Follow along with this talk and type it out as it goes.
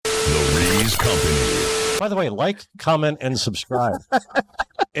By the way, like, comment, and subscribe.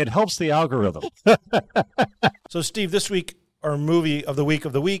 It helps the algorithm. So, Steve, this week, our movie of the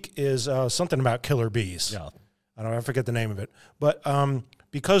week is something about killer bees. Yeah. I forget the name of it. But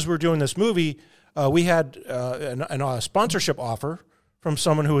because we're doing this movie, we had a sponsorship offer from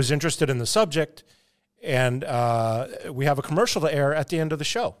someone who was interested in the subject, and we have a commercial to air at the end of the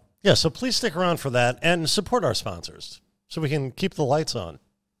show. Yeah, so please stick around for that and support our sponsors so we can keep the lights on.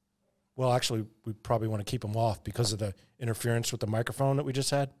 Well, actually, we probably want to keep them off because of the interference with the microphone that we just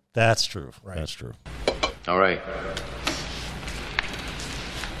had. That's true. Right. That's true. All right.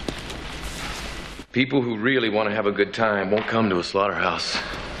 People who really want to have a good time won't come to a slaughterhouse.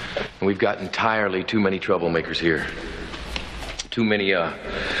 And we've got entirely too many troublemakers here. Too many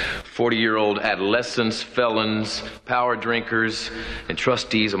 40-year-old adolescents, felons, power drinkers, and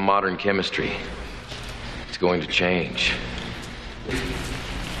trustees of modern chemistry. It's going to change.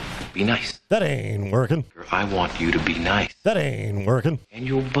 Be nice. That ain't working. I want you to be nice. That ain't working. And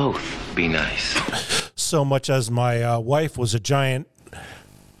you'll both be nice. So much as my wife was a giant.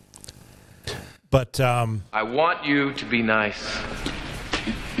 But I want you to be nice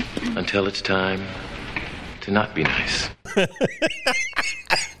until it's time to not be nice.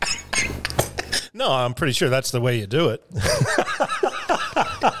 no, I'm pretty sure that's the way you do it.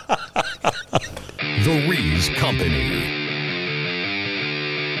 The Rees Company.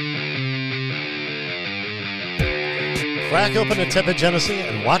 Crack open a tepid Genesee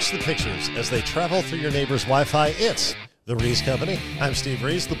and watch the pictures as they travel through your neighbor's Wi-Fi. It's The Rees Company. I'm Steve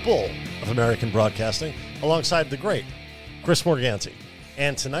Rees, the bull of American broadcasting, alongside the great Chris Morganti.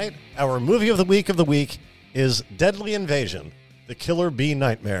 And tonight, our movie of the week is Deadly Invasion, the Killer Bee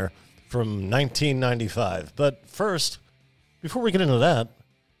Nightmare from 1995. But first, before we get into that,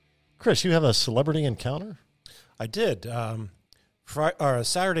 Chris, you have a celebrity encounter? I did.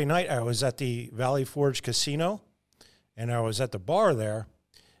 Saturday night, I was at the Valley Forge Casino, and I was at the bar there,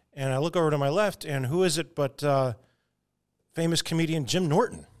 and I look over to my left, and who is it but famous comedian Jim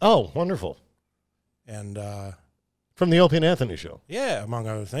Norton? Oh, wonderful. And from the Opie and Anthony Show. Yeah, among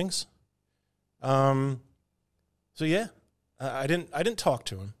other things. So yeah, I didn't talk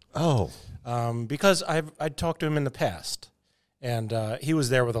to him. Oh, because I'd talked to him in the past, and he was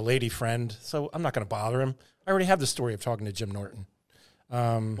there with a lady friend, so I'm not going to bother him. I already have the story of talking to Jim Norton.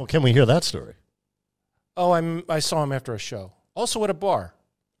 Well, can we hear that story? Oh, I saw him after a show, also at a bar,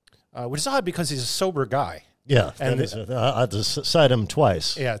 which is odd because he's a sober guy. Yeah, and I had to cite him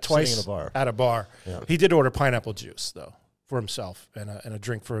twice. Yeah, twice sitting in a bar. At a bar. Yeah. He did order pineapple juice though for himself and a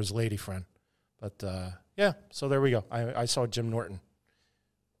drink for his lady friend. But yeah, so there we go. I saw Jim Norton.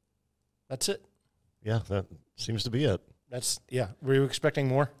 That's it. Yeah, that seems to be it. Were you expecting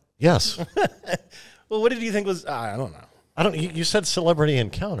more? Yes. Well, what did you think was? I don't know. You said celebrity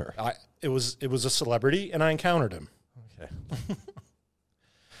encounter. It was a celebrity, and I encountered him. Okay.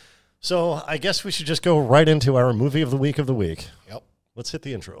 So I guess we should just go right into our movie of the week. Yep. Let's hit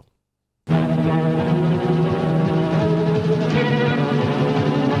the intro.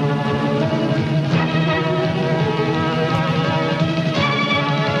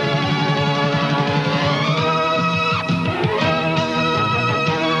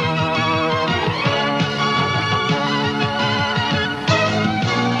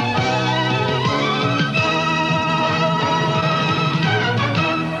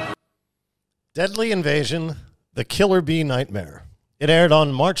 Deadly Invasion, The Killer Bee Nightmare. It aired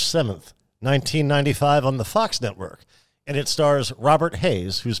on March 7th, 1995 on the Fox network, and it stars Robert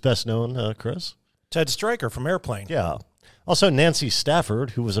Hayes, who's best known, Chris? Ted Stryker from Airplane. Yeah. Also Nancy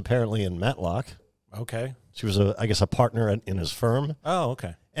Stafford, who was apparently in Matlock. Okay. She was, I guess, a partner in his firm. Oh,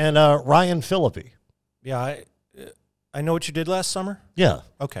 okay. And Ryan Phillippe. Yeah, I Know What You Did Last Summer? Yeah.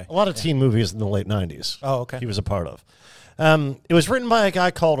 Okay. A lot of teen movies in the late 90s. Oh, okay. He was a part of. It was written by a guy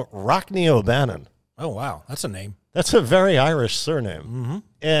called Rockne O'Bannon. Oh, wow. That's a name. That's a very Irish surname. Mm-hmm.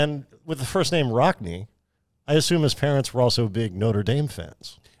 And with the first name Rockne, I assume his parents were also big Notre Dame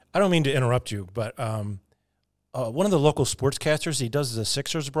fans. I don't mean to interrupt you, but one of the local sportscasters, he does the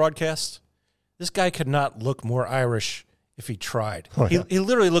Sixers broadcast. This guy could not look more Irish if he tried. Oh, yeah. He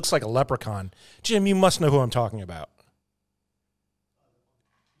literally looks like a leprechaun. Jim, you must know who I'm talking about.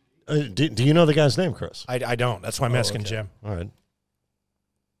 Do you know the guy's name, Chris? I don't. That's why I'm asking okay. Jim. All right.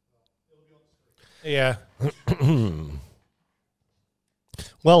 Yeah.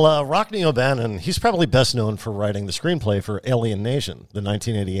 Well, Rockne O'Bannon, he's probably best known for writing the screenplay for Alien Nation, the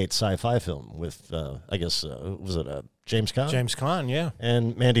 1988 sci-fi film with, I guess, was it James Caan? James Caan, yeah.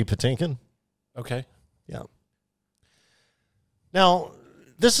 And Mandy Patinkin. Okay. Yeah. Now,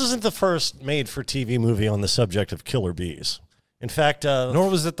 this isn't the first made-for-TV movie on the subject of killer bees. In fact, Nor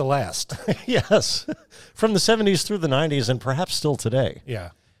was it the last. yes, from the 70s through the 90s and perhaps still today.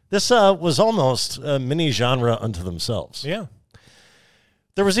 Yeah. This was almost a mini genre unto themselves. Yeah.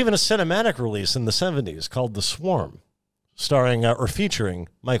 There was even a cinematic release in the 70s called The Swarm, starring or featuring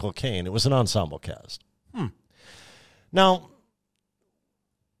Michael Caine. It was an ensemble cast. Now,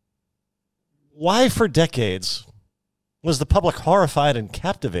 why for decades was the public horrified and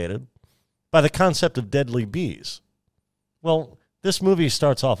captivated by the concept of deadly bees? Well, this movie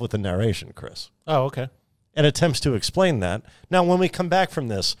starts off with a narration, Chris, Oh, okay. and attempts to explain that. Now, when we come back from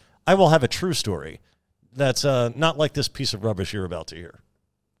this, I will have a true story that's not like this piece of rubbish you're about to hear.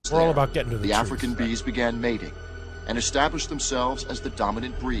 We're all about getting to the truth. African bees began mating and established themselves as the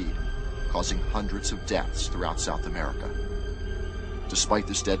dominant breed, causing hundreds of deaths throughout South America. Despite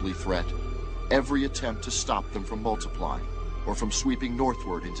this deadly threat, every attempt to stop them from multiplying or from sweeping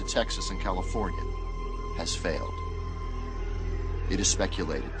northward into Texas and California has failed. It is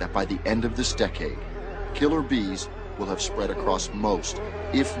speculated that by the end of this decade, killer bees will have spread across most,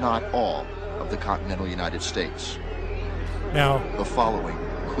 if not all, of the continental United States. Now, The following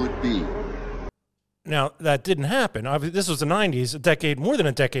could be that didn't happen. This was the 90s. More than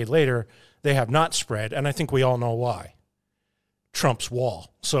a decade later, they have not spread, and I think we all know why. Trump's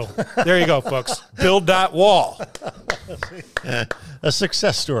wall. So there you go, folks. Build that wall. A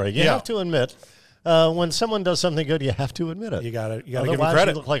success story. You Yeah. have to admit, when someone does something good, you have to admit it. You gotta give him Otherwise,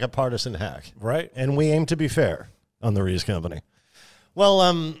 credit. you look like a partisan hack. Right. And we aim to be fair on the Reese Company. Well,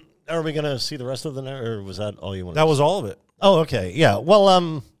 are we going to see the rest of the or was that all you wanted? That was all of it. Oh, okay. Yeah.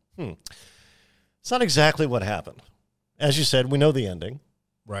 Well, it's not exactly what happened. As you said, we know the ending.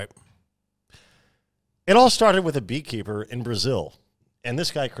 Right. It all started with a beekeeper in Brazil. And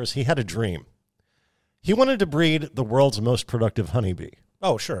this guy, Chris, he had a dream. He wanted to breed the world's most productive honeybee.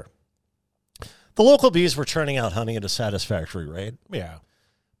 Oh, sure. The local bees were churning out honey at a satisfactory rate. Yeah.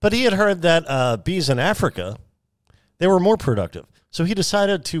 But he had heard that bees in Africa, they were more productive. So he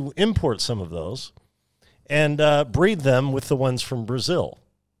decided to import some of those and breed them with the ones from Brazil.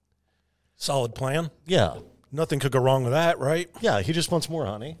 Solid plan. Yeah. Nothing could go wrong with that, right? Yeah, he just wants more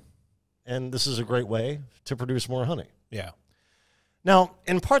honey. And this is a great way to produce more honey. Yeah. Now,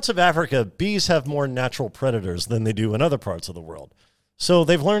 in parts of Africa, bees have more natural predators than they do in other parts of the world. So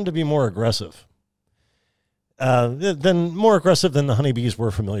they've learned to be more aggressive. More aggressive than the honeybees we're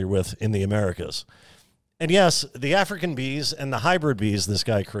familiar with in the Americas. And yes, the African bees and the hybrid bees this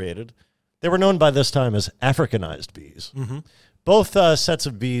guy created, they were known by this time as Africanized bees. Mm-hmm. Both sets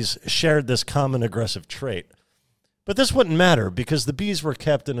of bees shared this common aggressive trait. But this wouldn't matter because the bees were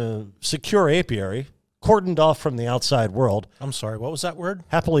kept in a secure apiary, cordoned off from the outside world, I'm sorry, what was that word?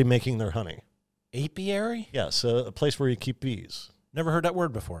 happily making their honey. Apiary? Yes, a place where you keep bees. Never heard that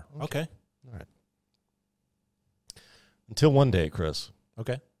word before. Okay. All right. Until one day, Chris,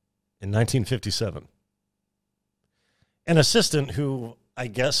 Okay. in 1957, an assistant who, I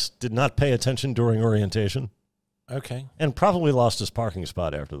guess, did not pay attention during orientation Okay. and probably lost his parking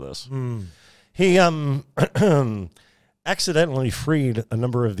spot after this. He accidentally freed a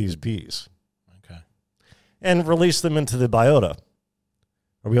number of these bees Okay. and released them into the biota.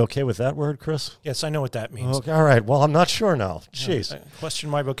 Are we okay with that word, Chris? Yes, I know what that means. Okay, all right. Well, I'm not sure now. Jeez. I question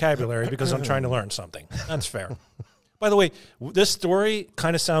my vocabulary because I'm trying to learn something. That's fair. By the way, this story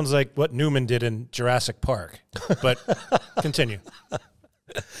kind of sounds like what Newman did in Jurassic Park, but continue.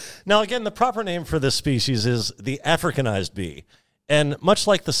 Now, again, the proper name for this species is the Africanized bee. And much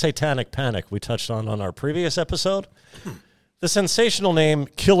like the satanic panic we touched on our previous episode, the sensational name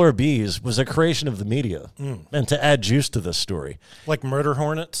killer bees was a creation of the media meant to add juice to this story. Like murder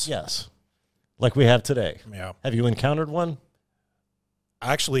hornets? Yes, like we have today. Yeah. Have you encountered one?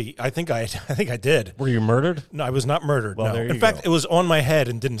 Actually, I think I did. Were you murdered? No, I was not murdered. Well, no. there you In fact, go. it was on my head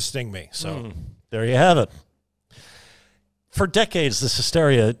and didn't sting me. So There you have it. For decades, this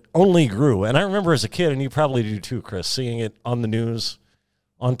hysteria only grew. And I remember as a kid, and you probably do too, Chris, seeing it on the news,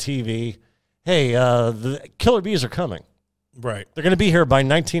 on TV. Hey, the killer bees are coming. right. They're going to be here by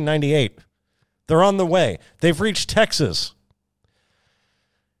 1998. They're on the way. They've reached Texas.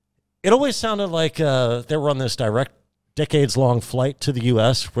 It always sounded like they were on this direct, decades-long flight to the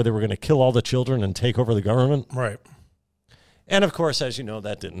U.S. where they were going to kill all the children and take over the government. Right. And, of course, as you know,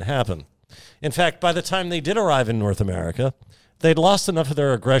 that didn't happen. In fact, by the time they did arrive in North America, they'd lost enough of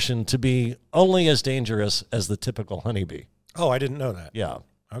their aggression to be only as dangerous as the typical honeybee. Oh, I didn't know that. Yeah.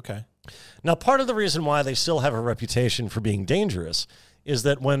 Okay. Now, part of the reason why they still have a reputation for being dangerous is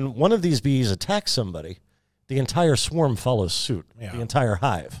that when one of these bees attacks somebody, the entire swarm follows suit, Yeah. the entire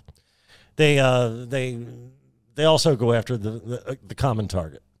hive. They also go after the common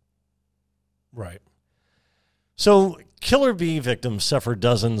target. Right. So killer bee victims suffer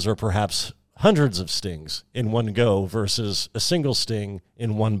dozens or perhaps hundreds of stings in one go versus a single sting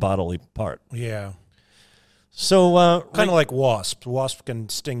in one bodily part. Yeah. So Kind of like wasps. Wasps can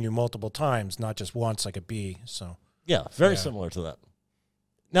sting you multiple times, not just once like a bee. So yeah, very similar to that.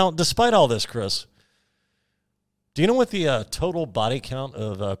 Now, despite all this, Chris, do you know what the total body count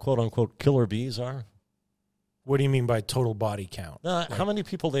of quote-unquote killer bees are? what do you mean by total body count? How many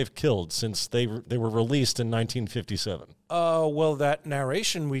people they've killed since they were released in 1957? Well, that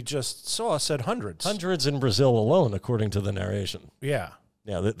narration we just saw said hundreds. Hundreds in Brazil alone, according to the narration. Yeah.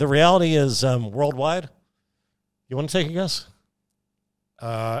 Yeah, the reality is worldwide. You want to take a guess?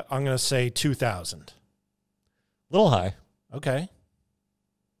 I'm going to say 2,000. Little high. Okay.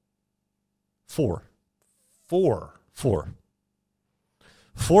 4. 4.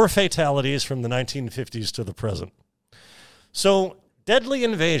 4 fatalities from the 1950s to the present. So, Deadly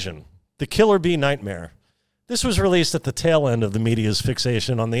Invasion, the Killer Bee Nightmare. This was released at the tail end of the media's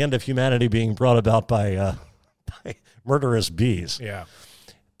fixation on the end of humanity being brought about by murderous bees. Yeah.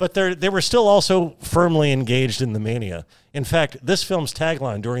 But they were still also firmly engaged in the mania. In fact, this film's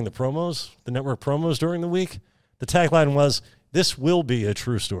tagline during the promos, the network promos during the week, the tagline was, "This will be a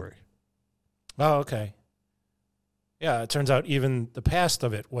true story." Oh, okay. Yeah, it turns out even the past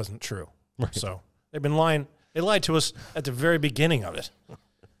of it wasn't true. Right. So they've been lying. They lied to us at the very beginning of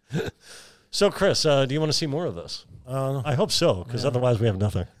it. So, Chris, do you want to see more of this? I hope so, because otherwise we have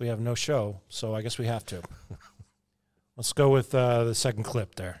nothing. We have no show, so I guess we have to. Let's go with the second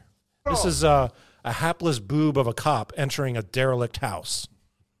clip there. This is a hapless boob of a cop entering a derelict house.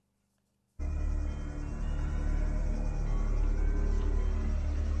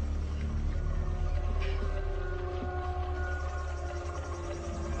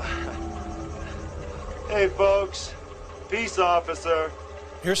 Hey, folks. Peace officer.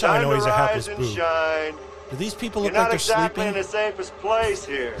 Here's how I know he's a hapless Time to boob. rise and shine. Do these people You're look like not they're exactly in sleeping? the safest place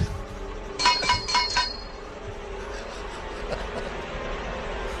here.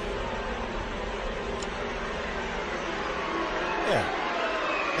 Yeah.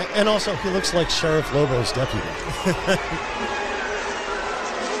 And also, he looks like Sheriff Lobo's deputy.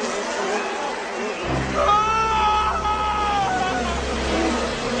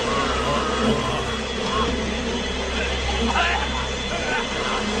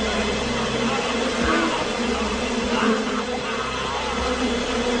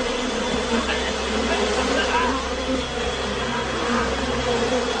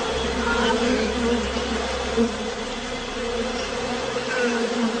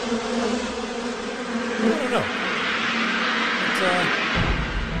 I don't know.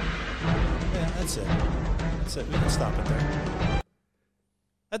 Yeah, that's it. That's it. We can stop it there.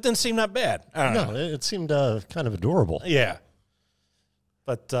 That didn't seem that bad. I don't know. No, it seemed kind of adorable. Yeah.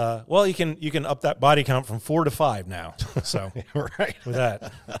 But well, you can up that body count from 4 to 5 now. So Right. with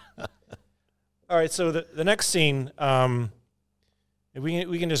that. All right. So the next scene, if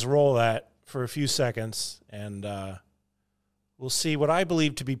we can just roll that for a few seconds, and we'll see what I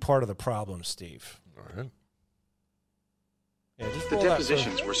believe to be part of the problem, Steve. All right. Yeah, just The roll that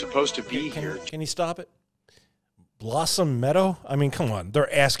depositions were supposed to be Can, here. can you stop it? Blossom Meadow? I mean, come on.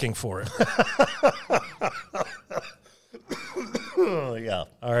 They're asking for it. Oh, yeah.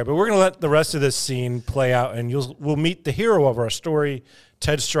 All right, but we're going to let the rest of this scene play out, and we'll meet the hero of our story,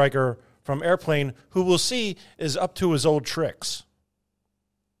 Ted Stryker from Airplane, who we'll see is up to his old tricks.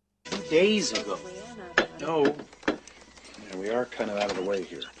 2 days ago. No. Yeah, we are kind of out of the way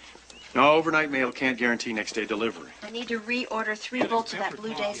here. No, overnight mail can't guarantee next day delivery. I need to reorder 3 bolts of that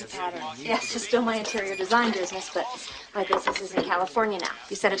Blue Daisy pattern. Yes, it's still my interior design business, but my business is in California now.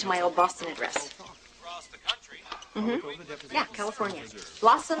 You sent it to my old Boston address. Yeah, California.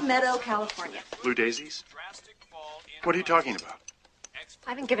 Blossom Meadow, California. Blue daisies? What are you talking about? I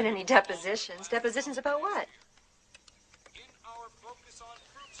haven't given any depositions. Depositions about what?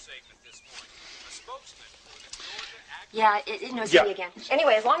 Yeah, it knows Yeah. me again.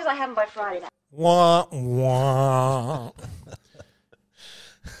 Anyway, as long as I have them by Friday. Wah, wah.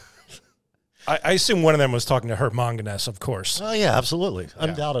 I assume one of them was talking to Herb Monganess, of course. Oh, yeah, absolutely.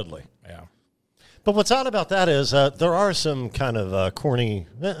 Undoubtedly. Yeah. But what's odd about that is there are some kind of corny,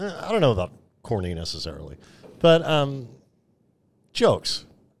 I don't know about corny necessarily, but jokes.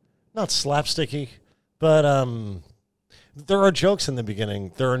 Not slapsticky, but there are jokes in the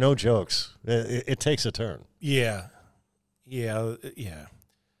beginning. There are no jokes. It takes a turn. Yeah. Yeah. Yeah.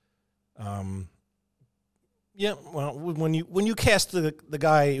 Yeah. Well, when you cast the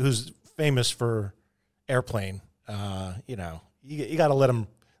guy who's famous for Airplane, you got to let him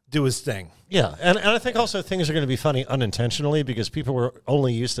do his thing. Yeah, and I think also things are going to be funny unintentionally because people were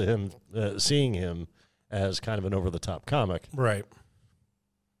only used to him seeing him as kind of an over-the-top comic. Right.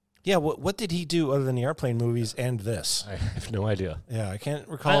 Yeah, what did he do other than the airplane movies and this? I have no idea. Yeah, I can't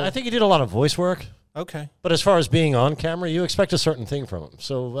recall. I think he did a lot of voice work. Okay. But as far as being on camera, you expect a certain thing from him.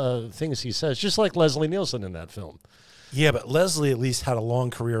 So things he says, just like Leslie Nielsen in that film. Yeah, but Leslie at least had a long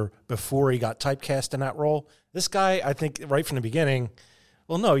career before he got typecast in that role. This guy, I think, right from the beginning,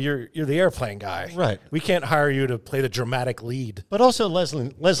 well, no, you're the airplane guy. Right. We can't hire you to play the dramatic lead. But also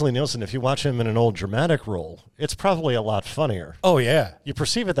Leslie Nielsen, if you watch him in an old dramatic role, it's probably a lot funnier. Oh, yeah. You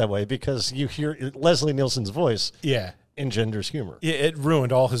perceive it that way because you hear Leslie Nielsen's voice. Yeah. Engenders humor. Yeah, it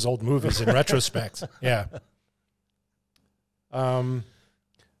ruined all his old movies in retrospect. Yeah. But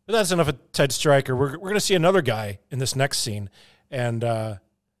that's enough of Ted Stryker. We're going to see another guy in this next scene. And,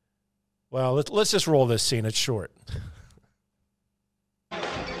 well, let's just roll this scene. It's short.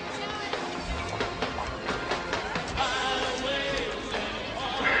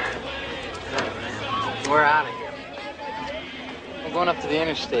 We're out of here. We're going up to the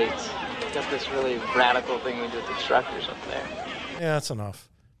interstates. Got this really radical thing we do with the truckers up there. Yeah, that's enough.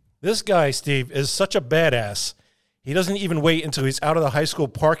 This guy, Steve, is such a badass. He doesn't even wait until he's out of the high school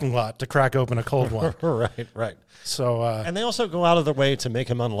parking lot to crack open a cold one. Right. So, and they also go out of their way to make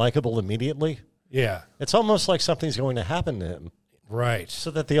him unlikable immediately. Yeah. It's almost like something's going to happen to him. Right.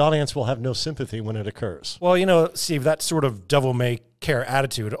 So that the audience will have no sympathy when it occurs. Well, you know, Steve, that sort of devil-may-care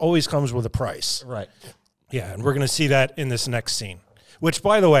attitude always comes with a price. Right. Yeah, and we're going to see that in this next scene, which,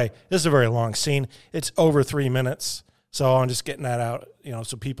 by the way, this is a very long scene. It's over 3 minutes, so I'm just getting that out, you know,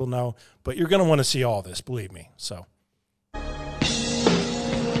 so people know. But you're going to want to see all this, believe me. So.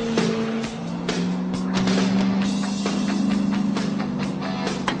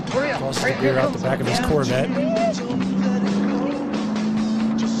 Tosses the beer out the back of his Corvette.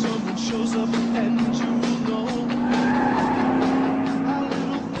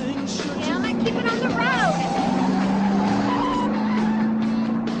 Keep it on the road.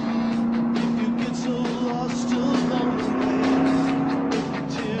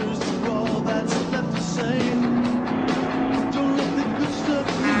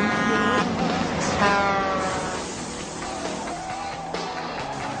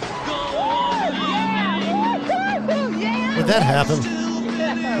 Would that happen?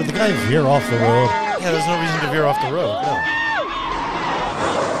 Would the guy veer off the road? Yeah, there's no reason to veer off the road. No.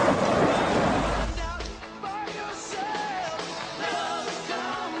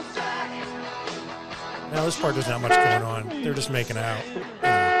 Now, this part, there's not much going on. They're just making out,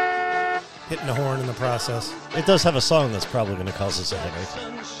 hitting the horn in the process. It does have a song that's probably going to cause us a headache.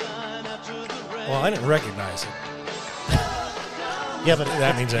 Well, I didn't recognize it. Yeah, but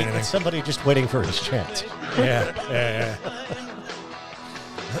that means anything. It's somebody just waiting for his chance. Yeah.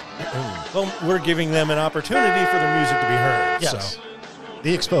 Well, we're giving them an opportunity for their music to be heard. Yes. So.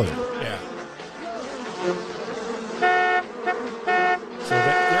 The exposure. Yeah. So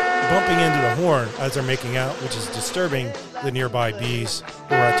they're bumping into the horn as they're making out, which is disturbing the nearby bees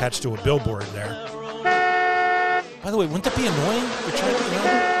who are attached to a billboard there. By the way, wouldn't that be annoying? You're trying to,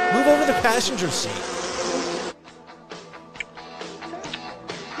 move over the passenger seat.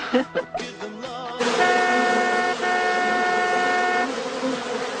 You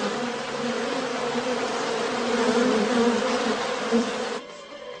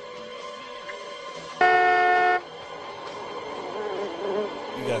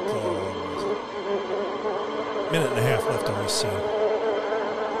got a minute and a half left on this scene.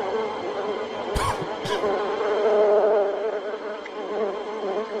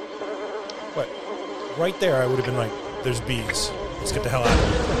 What? Right there, I would have been like, there's bees. Let's get the hell out of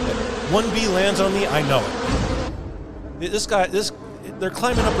here. One bee lands on me, I know it. They're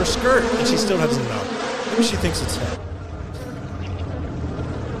climbing up her skirt, and she still doesn't know. Maybe she thinks it's him.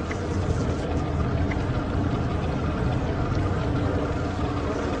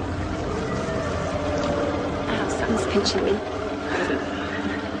 Oh, something's pinching me.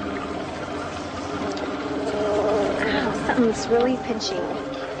 Oh, something's really pinching me.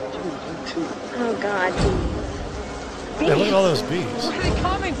 Oh, God. Yeah, look at all those bees. Where are they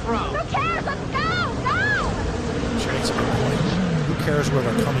coming from? Who cares? Let's go! Go! She makes a good point. Who cares where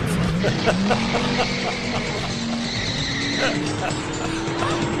they're coming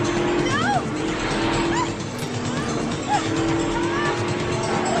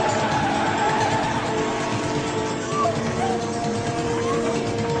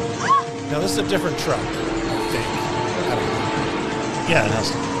Now, this is a different truck, I think. I don't know. Yeah, it has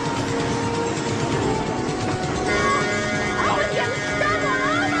to be.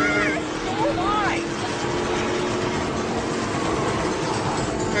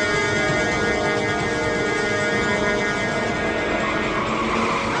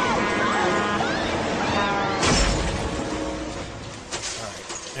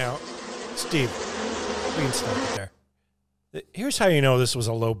 Now, Steve, we can stop it there. Here's how you know this was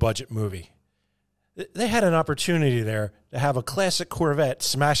a low-budget movie. They had an opportunity there to have a classic Corvette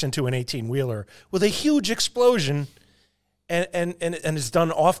smash into an 18-wheeler with a huge explosion, and it's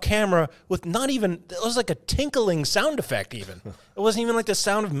done off-camera with not even, it was like a tinkling sound effect even. It wasn't even like the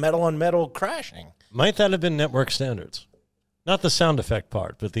sound of metal-on-metal crashing. Might that have been network standards? Not the sound effect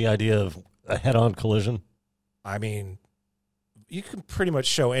part, but the idea of a head-on collision? I mean, you can pretty much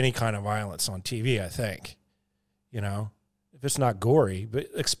show any kind of violence on TV, I think. You know, if it's not gory, but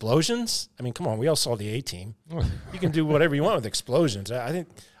explosions? I mean, come on, we all saw the A-Team. You can do whatever you want with explosions. I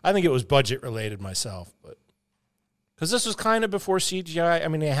think it was budget related myself, but because this was kind of before CGI. I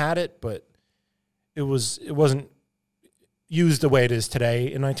mean, they had it, but it wasn't used the way it is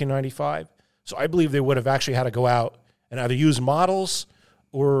today in 1995. So I believe they would have actually had to go out and either use models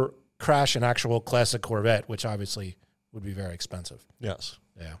or crash an actual classic Corvette, which obviously would be very expensive. Yes.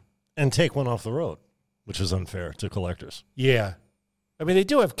 Yeah. And take one off the road, which is unfair to collectors. Yeah. I mean, they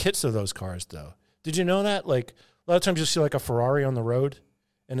do have kits of those cars, though. Did you know that? Like, a lot of times you'll see, like, a Ferrari on the road,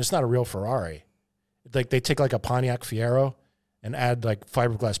 and it's not a real Ferrari. Like, they take, like, a Pontiac Fiero and add, like,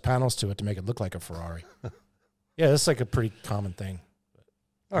 fiberglass panels to it to make it look like a Ferrari. Yeah, that's, like, a pretty common thing.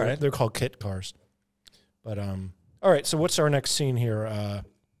 All right. They're called kit cars. But, all right, so what's our next scene here?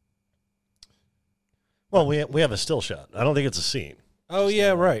 Well, we have a still shot. I don't think it's a scene. Oh,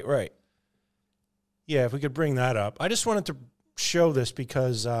 yeah, right. Yeah, if we could bring that up. I just wanted to show this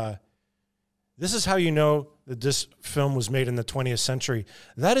because this is how you know that this film was made in the 20th century.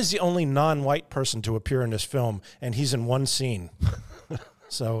 That is the only non-white person to appear in this film, and he's in one scene.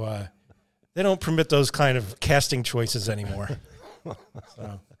 So they don't permit those kind of casting choices anymore.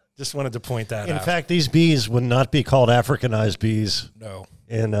 So just wanted to point that out. In fact, these bees would not be called Africanized bees. No.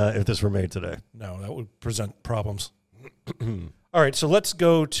 If this were made today. No, that would present problems. All right, so let's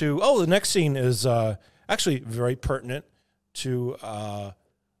go to, the next scene is actually very pertinent to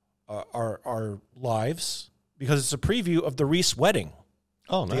our lives because it's a preview of the Reese wedding.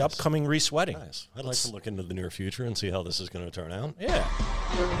 Oh, nice. The upcoming Reese wedding. Nice. I'd like to look into the near future and see how this is going to turn out. Yeah.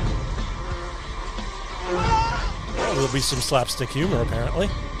 Well, there'll be some slapstick humor, apparently.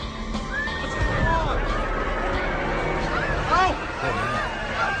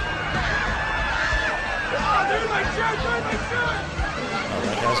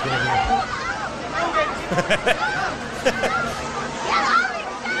 That guy's going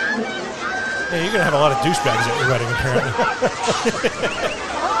Yeah, you're going to have a lot of douchebags at your wedding, apparently.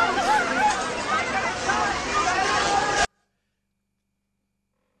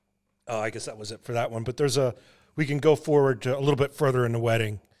 I guess that was it for that one. But we can go forward to a little bit further in the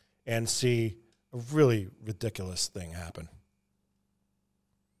wedding and see a really ridiculous thing happen.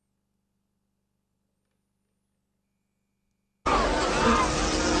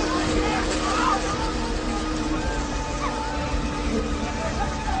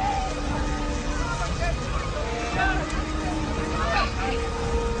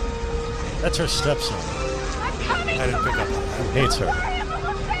 That's her stepson. I didn't pick up on that. Hates her.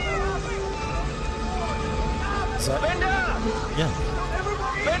 Is that? Bend down! Yeah.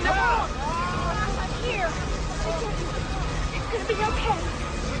 Bend down! I'm here. It's gonna be okay.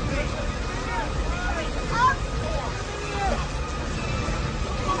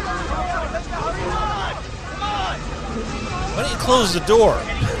 Why don't you close the door?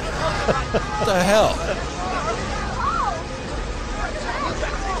 What the hell?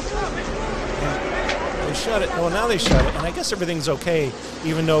 They shut it. Well, now they shut it, and I guess everything's okay,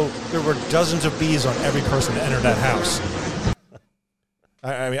 even though there were dozens of bees on every person that entered that house.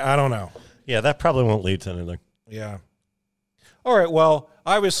 I mean, I don't know. Yeah, that probably won't lead to anything. Yeah. All right, well,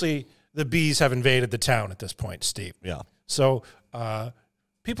 obviously the bees have invaded the town at this point, Steve. Yeah. So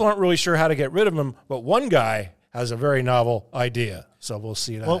people aren't really sure how to get rid of them, but one guy has a very novel idea. So we'll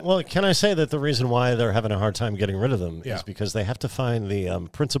see that. Well, can I say that the reason why they're having a hard time getting rid of them Yeah. is because they have to find the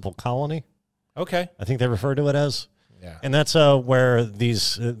principal colony? Okay. I think they refer to it as. Yeah. And that's where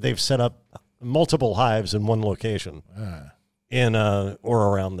they've set up multiple hives in one location in or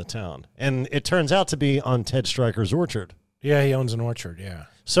around the town. And it turns out to be on Ted Stryker's orchard. Yeah, he owns an orchard, yeah.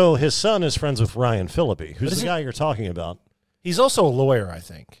 So his son is friends with Ryan Phillippe, who's the guy you're talking about. He's also a lawyer, I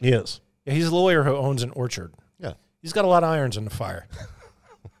think. He is. Yeah, he's a lawyer who owns an orchard. Yeah. He's got a lot of irons in the fire.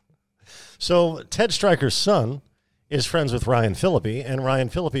 So Ted Stryker's son is friends with Ryan Phillippe, and Ryan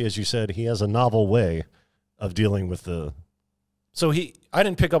Phillippe, as you said, he has a novel way of dealing with the... So I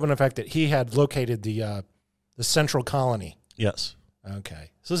didn't pick up on the fact that he had located the central colony. Yes.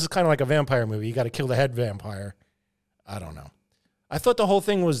 Okay. So this is kind of like a vampire movie. You got to kill the head vampire. I don't know. I thought the whole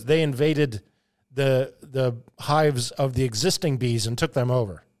thing was they invaded the hives of the existing bees and took them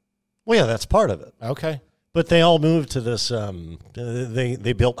over. Well, yeah, that's part of it. Okay. But they all moved to this.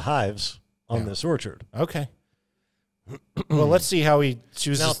 They built hives on this orchard. Okay. Well, let's see how he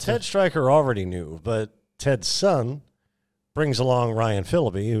chooses. Now, Ted Stryker already knew, but Ted's son brings along Ryan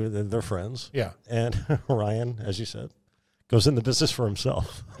Phillippe, who they're friends. Yeah. And Ryan, as you said, goes in the business for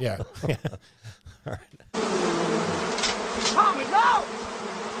himself. Yeah. All right. Tommy, no!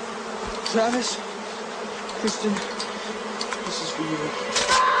 Travis, Kristen, this is for you.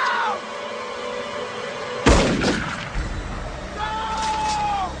 No! No!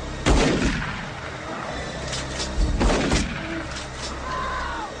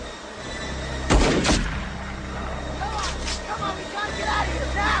 Come on, we gotta get out of here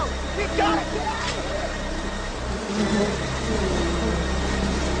now! We gotta get out of here!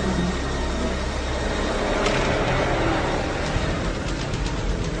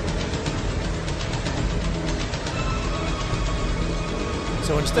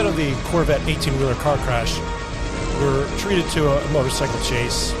 So instead of the Corvette 18-wheeler car crash, we're treated to a motorcycle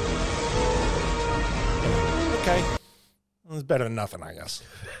chase. Okay. Well, it's better than nothing, I guess.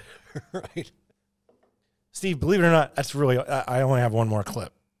 Right. Steve, believe it or not, that's really, I only have one more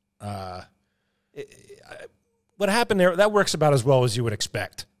clip. What happened there, that works about as well as you would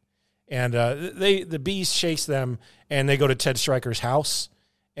expect. And the bees chase them, and they go to Ted Stryker's house.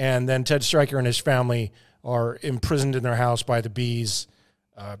 And then Ted Stryker and his family are imprisoned in their house by the bees.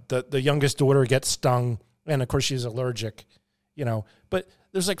 The youngest daughter gets stung, and of course she's allergic, But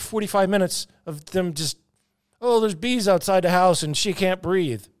there's like 45 minutes of them just, there's bees outside the house, and she can't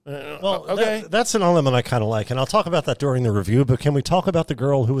breathe. Well, okay. That's an element I kind of like, and I'll talk about that during the review, but can we talk about the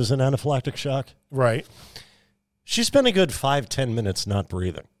girl who was in anaphylactic shock? Right. She spent a good 5-10 minutes not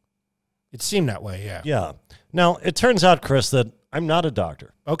breathing. It seemed that way, yeah. Yeah. Now, it turns out, Chris, that I'm not a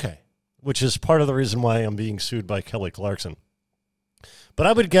doctor. Okay. Which is part of the reason why I'm being sued by Kelly Clarkson. But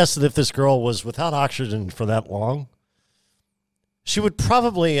I would guess that if this girl was without oxygen for that long, she would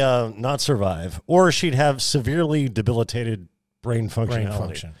probably not survive, or she'd have severely debilitated brain functionality. Brain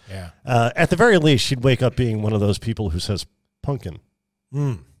function, yeah. At the very least, she'd wake up being one of those people who says pumpkin.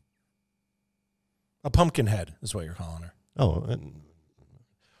 A pumpkin head is what you're calling her. Oh,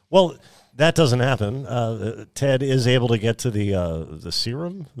 well, that doesn't happen. Ted is able to get to the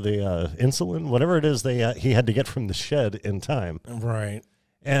serum, the insulin, whatever it is he had to get from the shed in time. Right.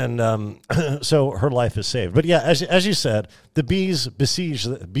 And so her life is saved. But yeah, as you said, the bees besiege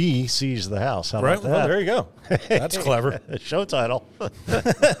the house. How about that? Well, there you go. That's clever. Show title.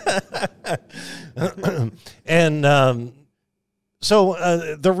 And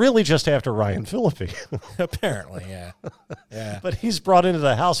so they're really just after Ryan Phillippe. Apparently, yeah. Yeah. But he's brought into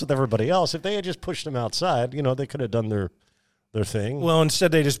the house with everybody else. If they had just pushed him outside, they could have done their thing. Well,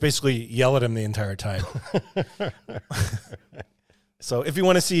 instead they just basically yell at him the entire time. So if you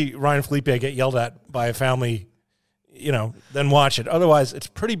want to see Ryan Phillippe get yelled at by a family, then watch it. Otherwise, it's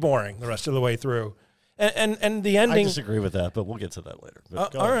pretty boring the rest of the way through. And the ending... I disagree with that, but we'll get to that later.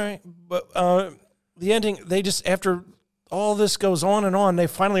 All right. But the ending, they just, after all this goes on and on, they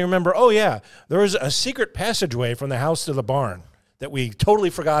finally remember, oh, yeah, there is a secret passageway from the house to the barn that we totally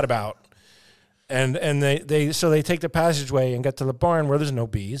forgot about. And they take the passageway and get to the barn where there's no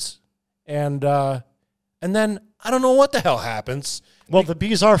bees. And then I don't know what the hell happens. Well, the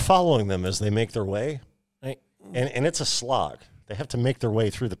bees are following them as they make their way. And it's a slog. They have to make their way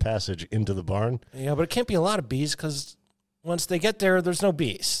through the passage into the barn. Yeah, but it can't be a lot of bees because once they get there, there's no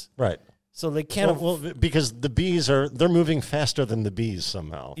bees. Right. So they can't... Well, because the bees they're moving faster than the bees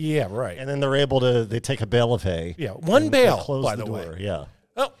somehow. Yeah, right. And then they take a bale of hay. Yeah, one bale, close by the the door. way. Yeah.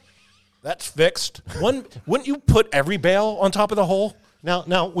 Oh, that's fixed. Wouldn't you put every bale on top of the hole?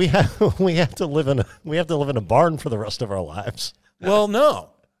 Now we have to live in a barn for the rest of our lives. Well,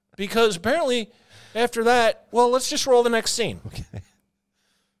 no, because apparently after that, let's just roll the next scene. Okay.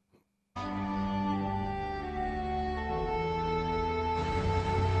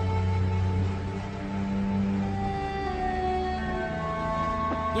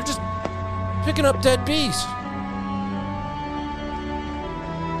 They're just picking up dead bees.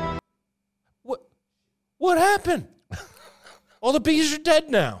 What happened? All the bees are dead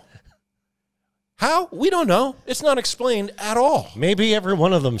now. How? We don't know. It's not explained at all. Maybe every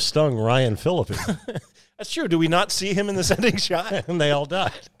one of them stung Ryan Phillippe. That's true. Do we not see him in this ending shot? And they all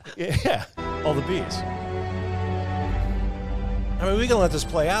died. Yeah. All the bees. I mean, we can let this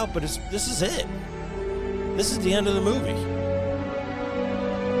play out, but this is it. This is the end of the movie.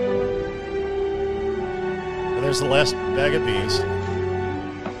 Well, there's the last bag of bees.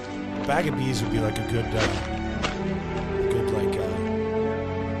 A bag of bees would be like a good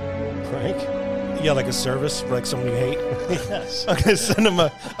Frank? Yeah, like a service for like someone you hate. Yes. I'm gonna send him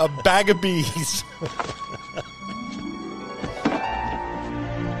a bag of bees.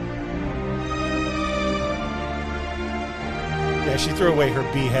 Yeah, she threw away her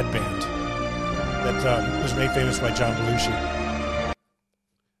bee headband that was made famous by John Belushi.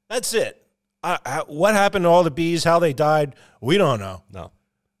 That's it. What happened to all the bees? How they died? We don't know. No.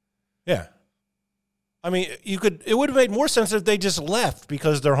 Yeah. I mean, it would have made more sense if they just left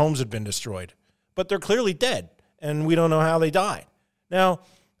because their homes had been destroyed. But they're clearly dead, and we don't know how they died. Now,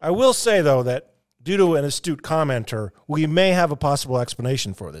 I will say, though, that due to an astute commenter, we may have a possible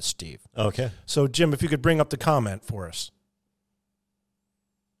explanation for this, Steve. Okay. So, Jim, if you could bring up the comment for us.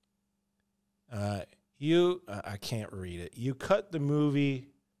 I can't read it. You cut the movie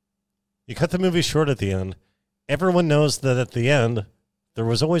short at the end. Everyone knows that at the end, there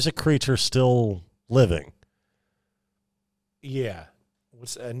was always a creature still living. Yeah.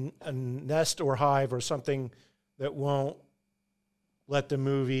 What's a nest or hive or something that won't let the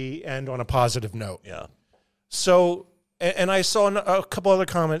movie end on a positive note. Yeah. So, and I saw a couple other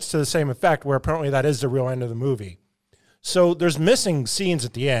comments to the same effect where apparently that is the real end of the movie. So there's missing scenes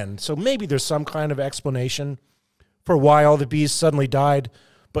at the end. So maybe there's some kind of explanation for why all the bees suddenly died,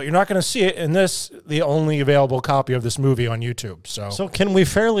 but you're not going to see it in the only available copy of this movie on YouTube. So can we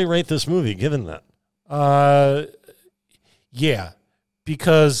fairly rate this movie given that? Yeah,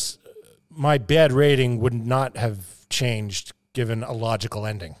 because my bad rating would not have changed given a logical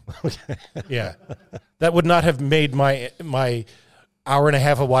ending. Yeah, that would not have made my hour and a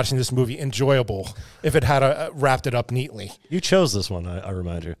half of watching this movie enjoyable if it had wrapped it up neatly. You chose this one, I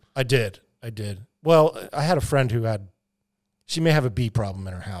remind you. I did. Well, I had a friend who she may have a bee problem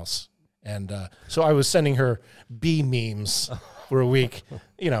in her house. And so I was sending her bee memes for a week,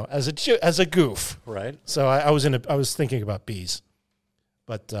 as a goof. Right. So I was thinking about bees.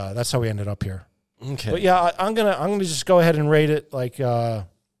 But that's how we ended up here. Okay. But yeah, I'm gonna just go ahead and rate it like 2.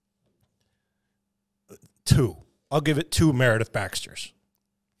 I'll give it 2 Meredith Baxters.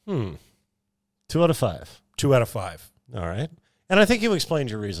 2 out of 5. 2 out of 5. All right. And I think you explained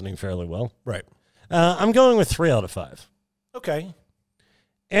your reasoning fairly well. Right. I'm going with 3 out of 5. Okay.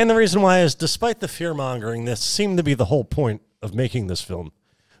 And the reason why is, despite the fear-mongering, this seemed to be the whole point of making this film.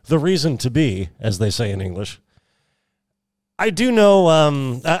 The reason to be, as they say in English. I do know,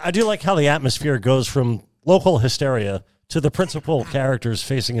 I do like how the atmosphere goes from local hysteria to the principal characters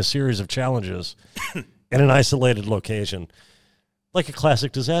facing a series of challenges in an isolated location, like a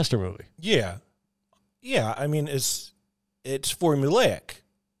classic disaster movie. Yeah. Yeah, I mean, it's formulaic,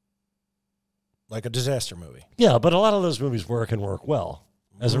 like a disaster movie. Yeah, but a lot of those movies work and work well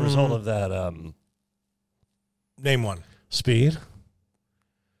as a result of that. Name one. Speed?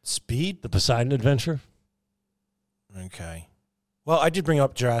 The Poseidon Adventure? Okay. Well, I did bring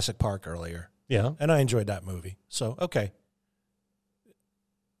up Jurassic Park earlier. Yeah. And I enjoyed that movie. So, okay.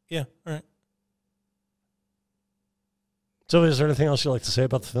 Yeah, all right. So is there anything else you'd like to say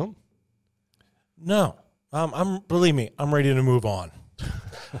about the film? No. Believe me, I'm ready to move on.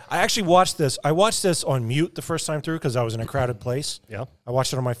 I actually watched this. I watched this on mute the first time through because I was in a crowded place. Yeah. I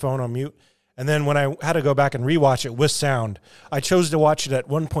watched it on my phone on mute. And then when I had to go back and rewatch it with sound, I chose to watch it at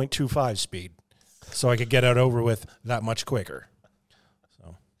 1.25 speed so I could get it over with that much quicker.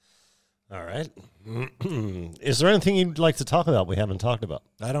 So, all right. Is there anything you'd like to talk about we haven't talked about?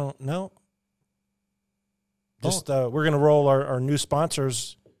 I don't know. Just we're going to roll our new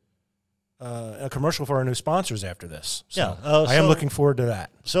sponsors, a commercial for our new sponsors after this. So I am looking forward to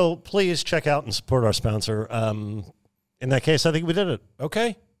that. So please check out and support our sponsor. In that case, I think we did it.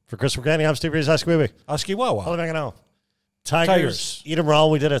 Okay. For Chris Regani, I'm Steve Reeves. Oski Wawa. What am I going to know? Tigers. Eat 'em raw.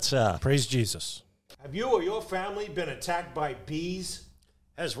 We did it. Praise Jesus. Have you or your family been attacked by bees?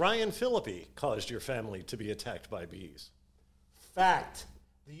 Has Ryan Phillippe caused your family to be attacked by bees? Fact.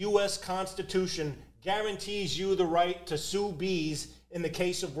 The U.S. Constitution guarantees you the right to sue bees in the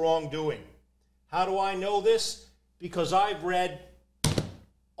case of wrongdoing. How do I know this? Because I've read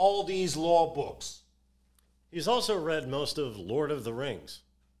all these law books. He's also read most of Lord of the Rings.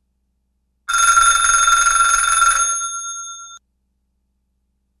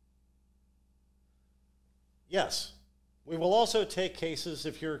 Yes. We will also take cases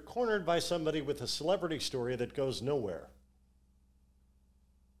if you're cornered by somebody with a celebrity story that goes nowhere.